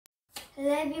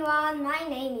Hello everyone, my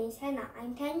name is Hannah.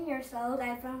 I'm 10 years old.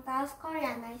 I'm from South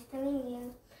Korea. Nice to meet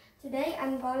you. Today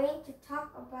I'm going to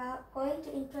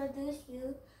introduce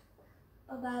you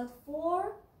about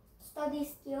 4 study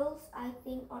skills I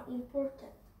think are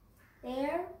important.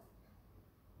 They're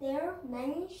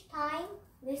manage time,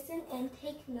 listen and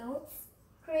take notes,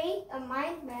 create a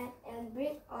mind map and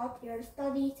break up your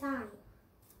study time.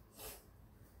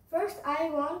 First I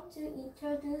want to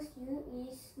introduce you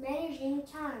is managing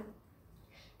time.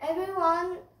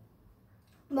 Everyone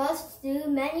must do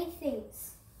many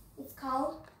things. It's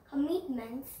called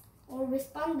commitments or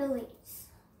responsibilities.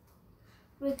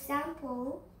 For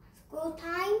example, school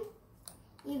time,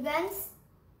 events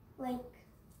like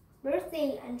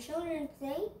birthday and children's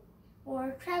day,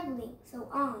 or traveling, so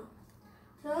on.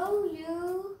 So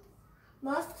you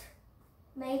must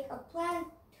make a plan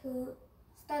to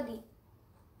study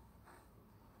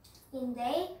in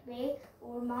day, week,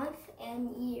 or month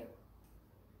and year.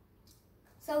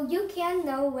 So you can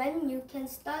know when you can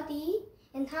study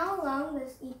and how long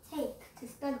does it take to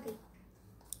study.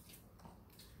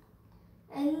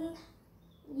 And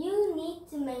you need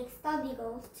to make study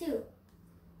goals too.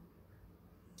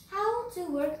 How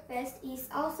to work best is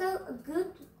also a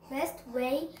best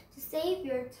way to save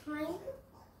your time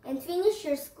and finish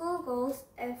your school goals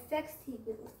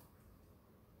effectively.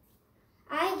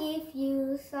 I give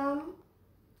you some.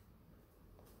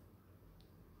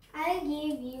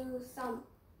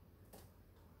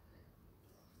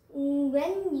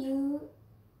 When you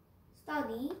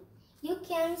study, you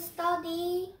can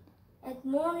study at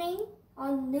morning,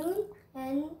 on noon,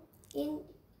 and in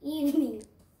evening.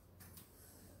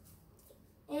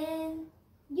 And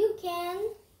you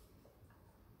can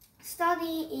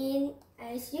study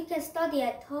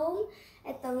at home,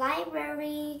 at the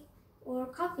library, or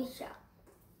coffee shop.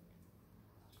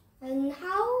 And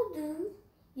how do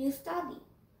you study?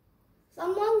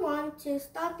 Someone wants to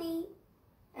study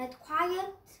at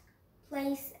quiet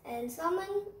place and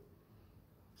someone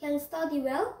can study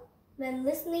well when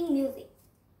listening music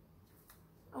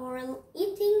or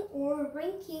eating or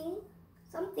drinking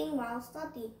something while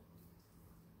studying.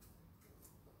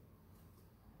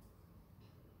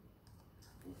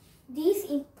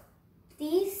 These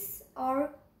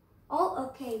are all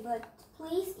okay, but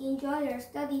please enjoy your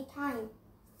study time.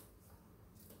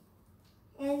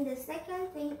 And the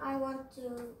second thing I want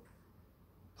to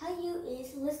tell you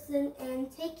is listening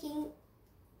and taking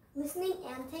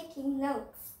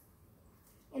notes.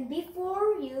 And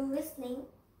before you listening,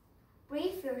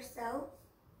 brief yourself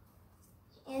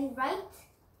and write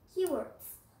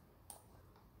keywords.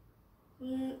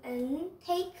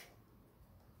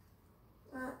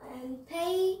 And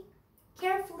pay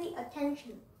carefully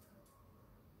attention.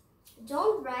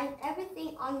 Don't write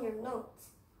everything on your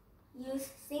notes. Use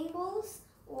symbols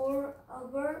or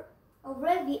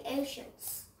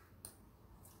abbreviations.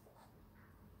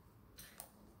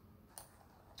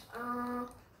 And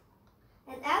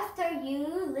after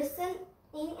you listening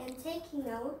and taking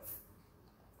notes,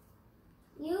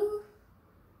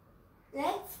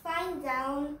 let's find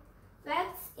down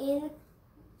facts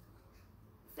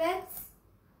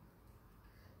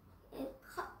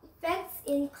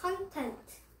in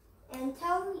content and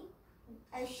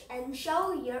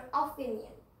show your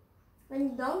opinion. When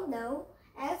you don't know,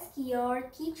 ask your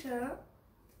teacher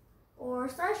or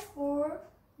search for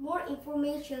more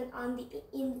information on the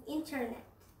internet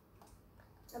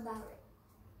about it.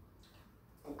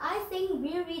 And I think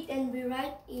reread and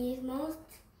rewrite is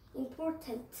most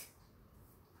important.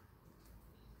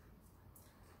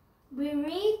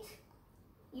 Reread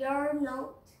your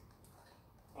note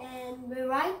and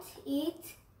rewrite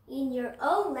it in your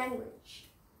own language.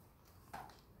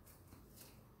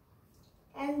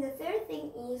 And the third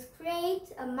thing is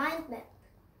create a mind map.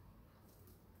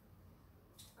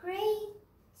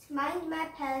 Mind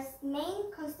map has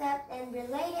main concept and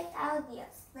related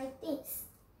ideas like this.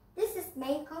 This is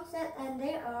main concept and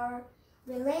there are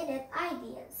related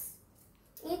ideas.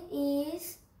 It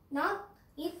is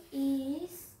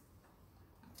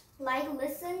like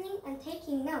listening and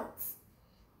taking notes.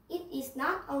 It is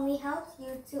not only helps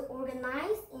you to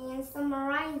organize and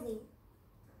summarizing,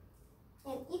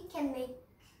 and it can make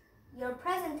your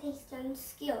presentation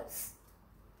skills.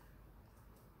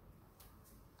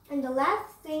 And the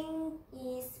last thing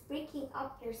is breaking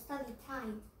up your study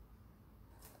time.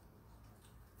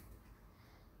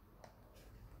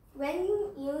 When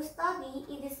you study,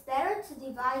 it is better to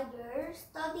divide your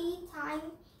study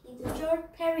time into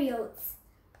short periods.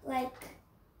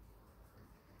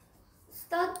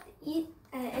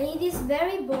 It is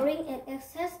very boring and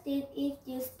exhausting if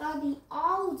you study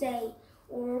all day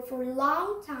or for a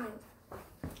long time.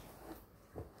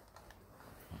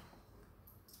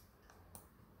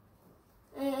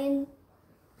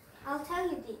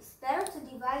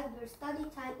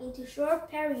 into short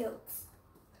periods.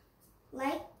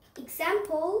 For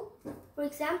example,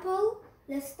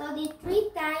 let's study 3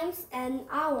 times an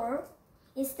hour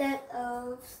instead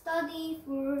of study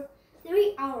for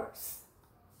 3 hours.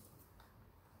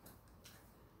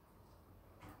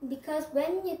 Because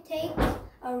when you take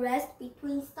a rest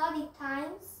between study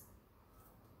times,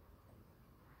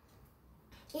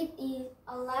 it is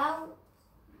allow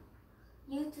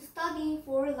you to study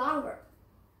for longer.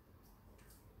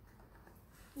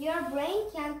 Your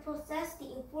brain can process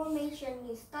the information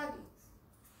you study,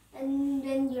 and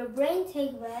when your brain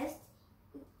takes rest,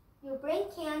 your brain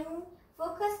can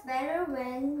focus better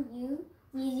when you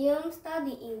resume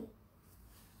studying.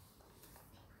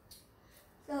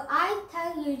 So I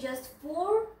tell you just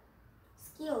 4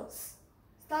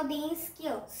 studying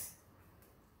skills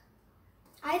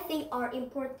I think are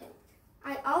important.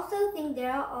 I also think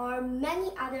there are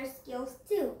many other skills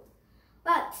too,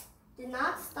 but do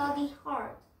not study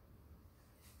hard.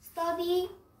 Study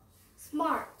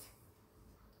smart.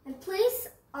 And please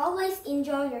always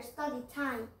enjoy your study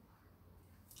time.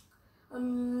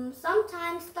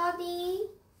 Sometimes study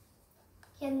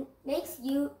can make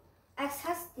you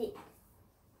exhausted.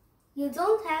 You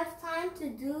don't have time to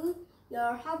do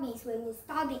your hobbies when you're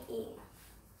studying.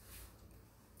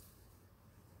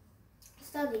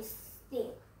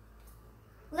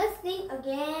 Let's think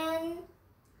again.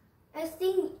 I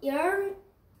think your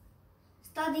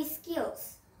study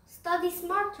skills. Study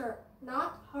smarter,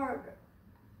 not harder.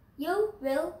 You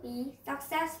will be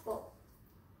successful.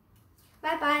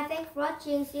 Bye bye. Thanks for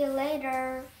watching. See you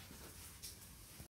later.